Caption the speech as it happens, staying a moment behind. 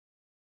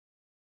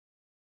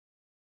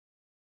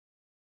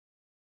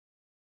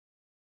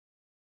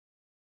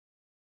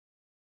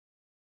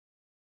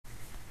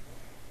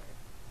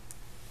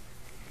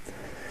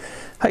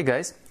Hi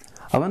guys,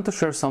 I want to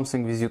share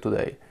something with you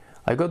today.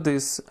 I got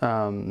this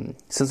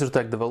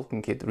SensorTag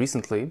development kit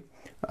recently,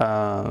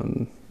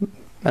 and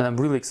I'm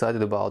really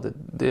excited about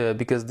it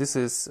because this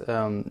is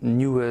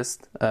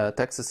newest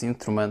Texas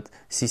Instrument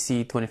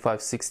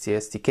CC2560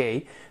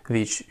 STK,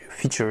 which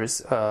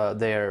features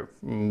their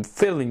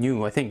fairly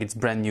new, I think it's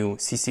brand new,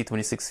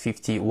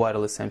 CC2650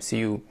 wireless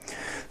MCU.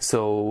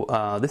 So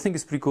this thing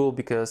is pretty cool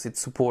because it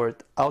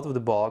supports out of the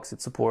box,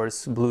 it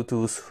supports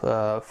Bluetooth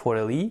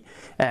 4LE,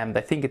 and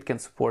I think it can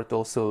support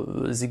also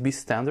Zigbee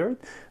standard,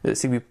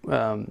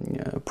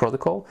 Zigbee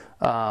protocol.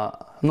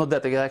 I'm not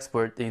that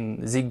expert in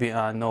Zigbee,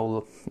 I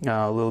know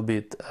a little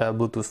bit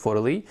Bluetooth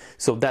 4LE,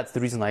 so that's the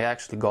reason I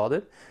actually got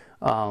it.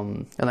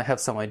 And I have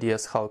some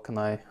ideas how can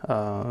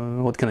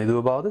what can I do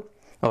about it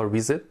or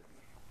with it.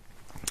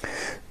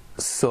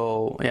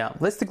 So yeah,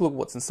 let's take a look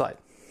what's inside.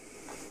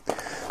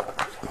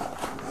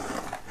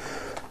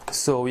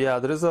 So yeah,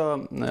 there is a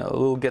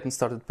little getting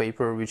started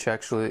paper which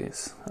actually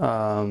is,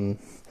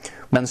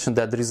 mentioned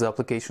that there is an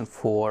application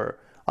for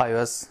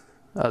iOS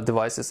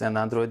devices and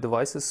Android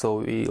devices, so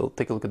we'll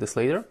take a look at this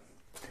later.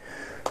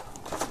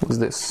 What's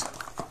this?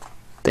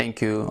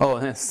 Thank you. Oh,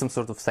 and some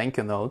sort of thank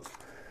you note.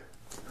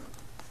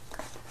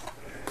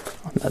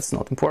 That's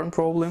not important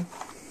probably.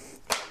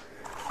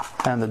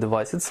 And the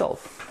device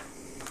itself.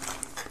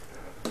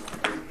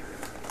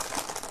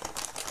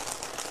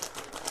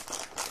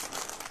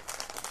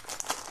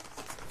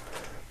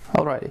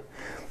 Alrighty,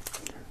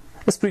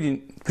 that's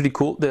pretty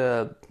cool.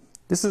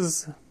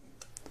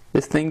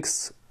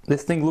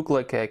 This thing looked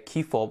like a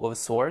key fob of a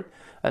sort,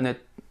 and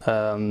it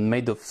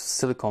made of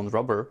silicone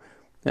rubber.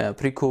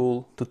 Pretty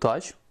cool to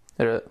touch.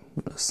 There are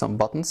some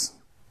buttons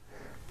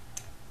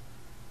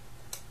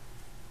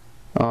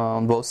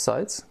on both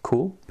sides.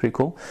 Cool, pretty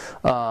cool.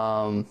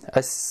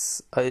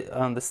 As I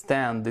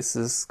understand, this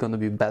is going to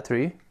be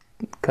battery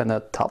kind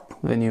of top.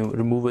 When you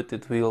remove it,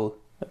 it will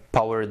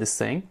power this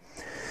thing.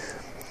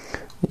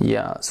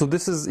 Yeah, so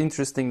this is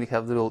interesting. They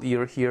have the little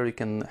ear here. You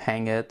can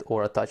hang it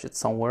or attach it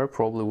somewhere,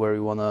 probably where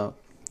you want to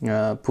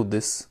put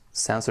this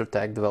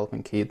SensorTag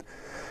development kit.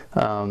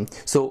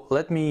 So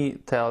let me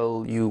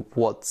tell you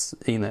what's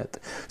in it.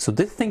 So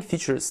this thing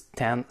features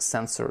 10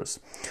 sensors,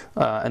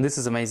 and this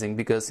is amazing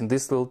because in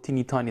this little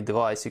teeny tiny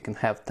device you can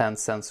have 10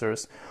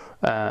 sensors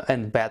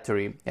and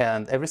battery,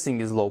 and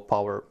everything is low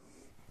power,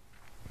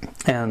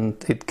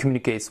 and it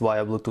communicates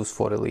via Bluetooth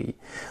 4LE.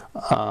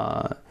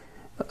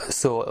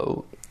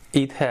 So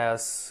it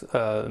has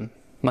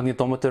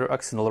magnetometer,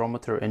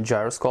 accelerometer, and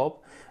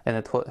gyroscope, and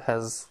it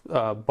has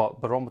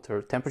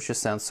barometer, temperature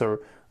sensor,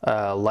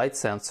 light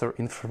sensor,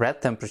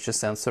 infrared temperature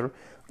sensor,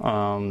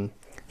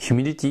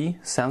 humidity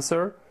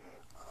sensor,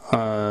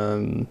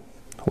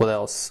 what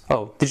else?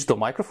 Oh, digital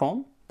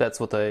microphone, that's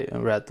what I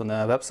read on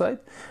the website,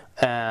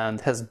 and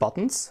has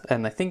buttons,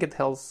 and I think it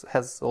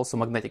has also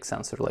magnetic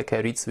sensor, like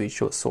a reed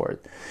switch or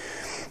sort.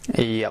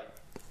 Yep.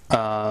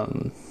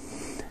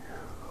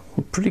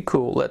 Pretty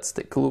cool. Let's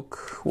take a look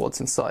what's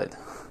inside.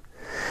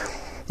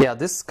 Yeah,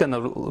 this kind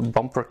of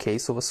bumper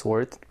case of a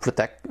sort,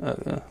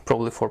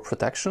 probably for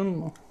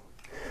protection.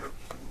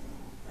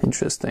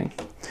 Interesting.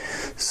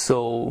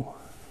 So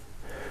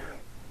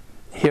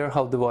here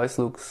how the device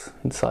looks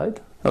inside.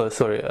 Oh,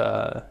 sorry.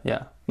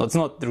 Yeah, no, it's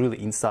not really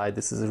inside.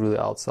 This is really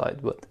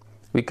outside. But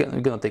we're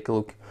gonna take a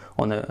look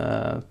on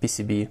a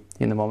PCB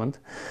in a moment.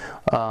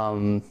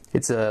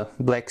 It's a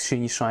black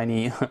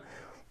shiny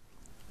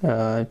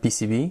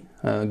PCB,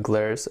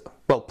 glares,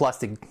 well,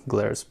 plastic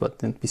glares, but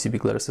then PCB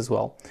glares as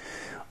well.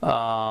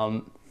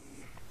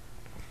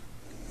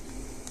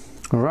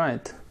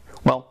 Right,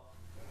 well,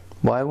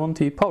 why won't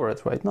we power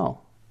it right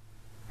now?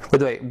 By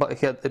the way, but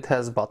it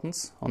has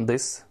buttons on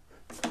this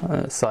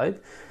side,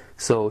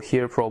 so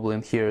here probably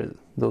and here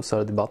those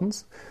are the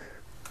buttons.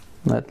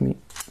 Let me...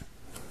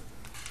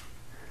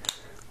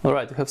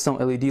 Alright, we have some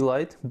LED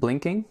light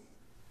blinking.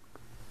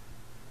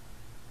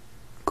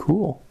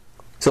 Cool.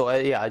 So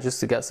yeah, I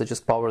guess I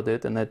just powered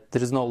it, and there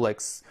is no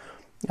like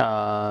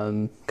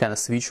kind of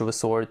switch of a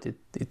sort.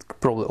 It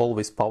probably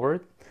always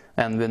powered,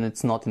 and when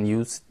it's not in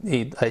use,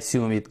 I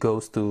assume it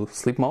goes to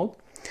sleep mode.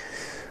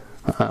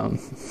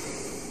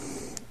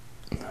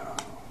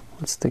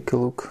 Let's take a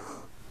look.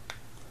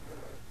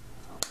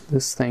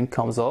 This thing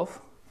comes off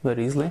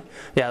very easily.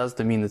 Yeah, that's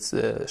the mean. It's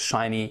a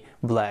shiny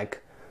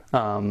black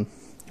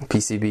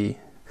PCB.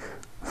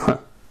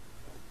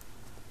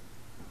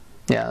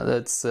 Yeah,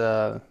 that's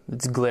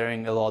it's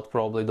glaring a lot,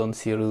 probably don't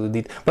see really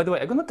detail. By the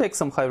way, I'm gonna take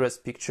some high-res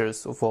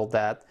pictures of all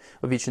that,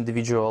 of each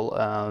individual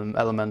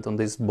element on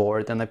this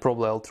board, and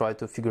I'll try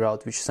to figure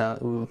out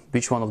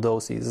which one of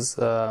those is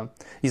the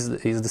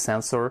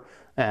sensor,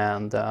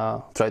 and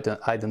try to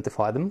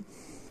identify them.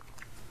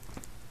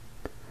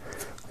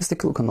 Let's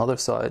take a look on the other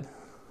side.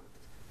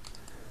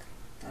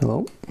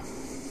 Hello.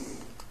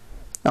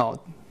 Oh,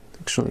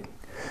 actually,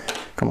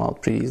 come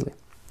out pretty easily.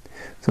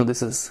 So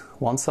this is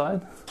one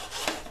side.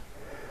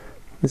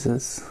 This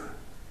is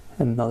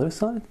another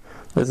side.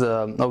 There's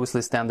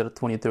obviously standard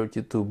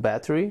 2032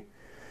 battery.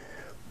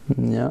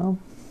 Yeah.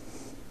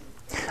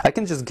 I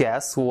can just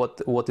guess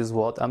what is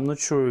what. I'm not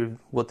sure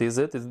what is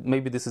it.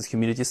 Maybe this is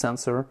humidity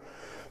sensor.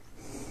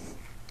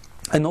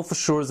 I know for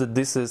sure that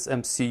this is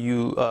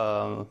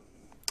MCU.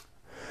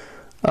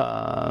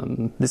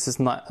 This is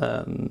not.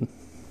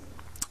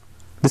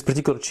 This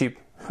particular chip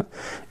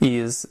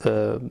is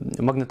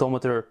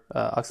magnetometer,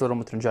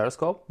 accelerometer, and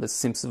gyroscope. This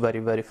seems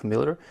very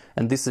familiar.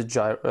 And this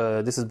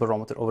is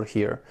barometer over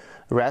here.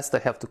 Rest I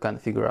have to kind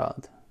of figure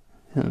out.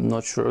 I'm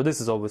not sure.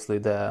 This is obviously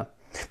the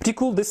pretty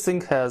cool. This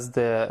thing has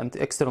the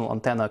external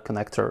antenna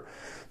connector,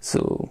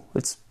 so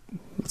it's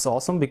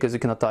awesome because you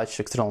can attach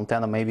external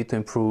antenna maybe to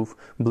improve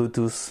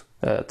Bluetooth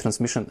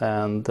transmission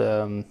and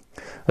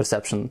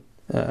reception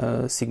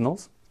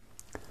signals.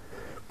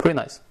 Pretty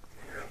nice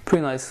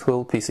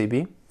little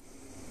PCB,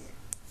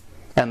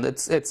 and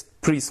it's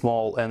pretty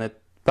small and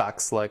it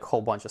packs like a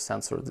whole bunch of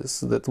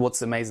sensors. That's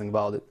what's amazing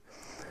about it.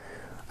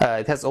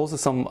 It has also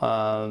some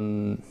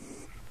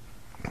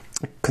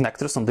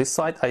connectors on this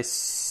side.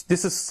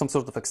 This is some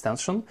sort of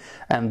extension,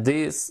 and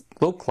this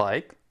look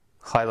like,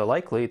 highly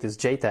likely, it is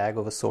JTAG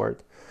of a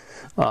sort.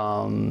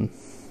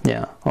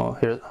 Yeah. Oh,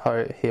 here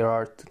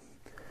are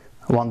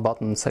one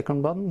button,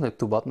 second button, like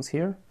two buttons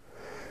here.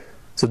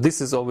 So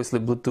this is obviously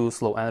Bluetooth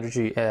Low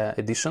Energy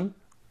edition.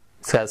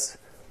 It says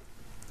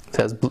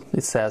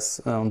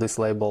on this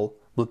label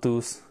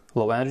Bluetooth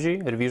Low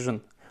Energy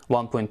revision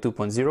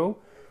 1.2.0.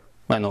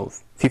 I know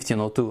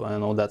 1502. I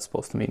know what that's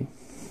supposed to mean.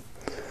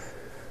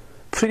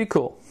 Pretty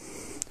cool.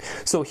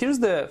 So here we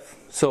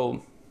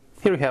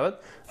have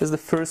it. This is the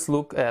first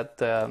look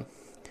at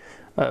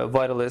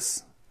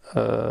wireless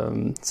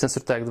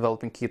SensorTag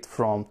developing kit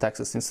from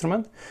Texas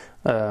Instrument,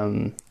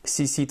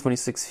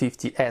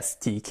 CC2650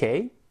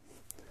 STK.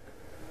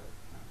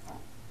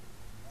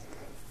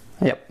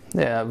 Yep,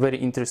 yeah, very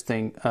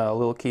interesting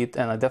little kit,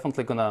 and I'm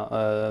definitely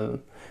gonna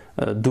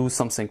do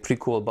something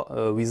pretty cool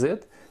with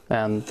it,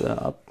 and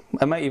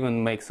I might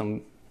even make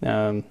some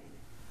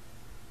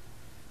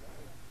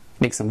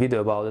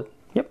video about it.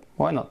 Yep,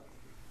 why not?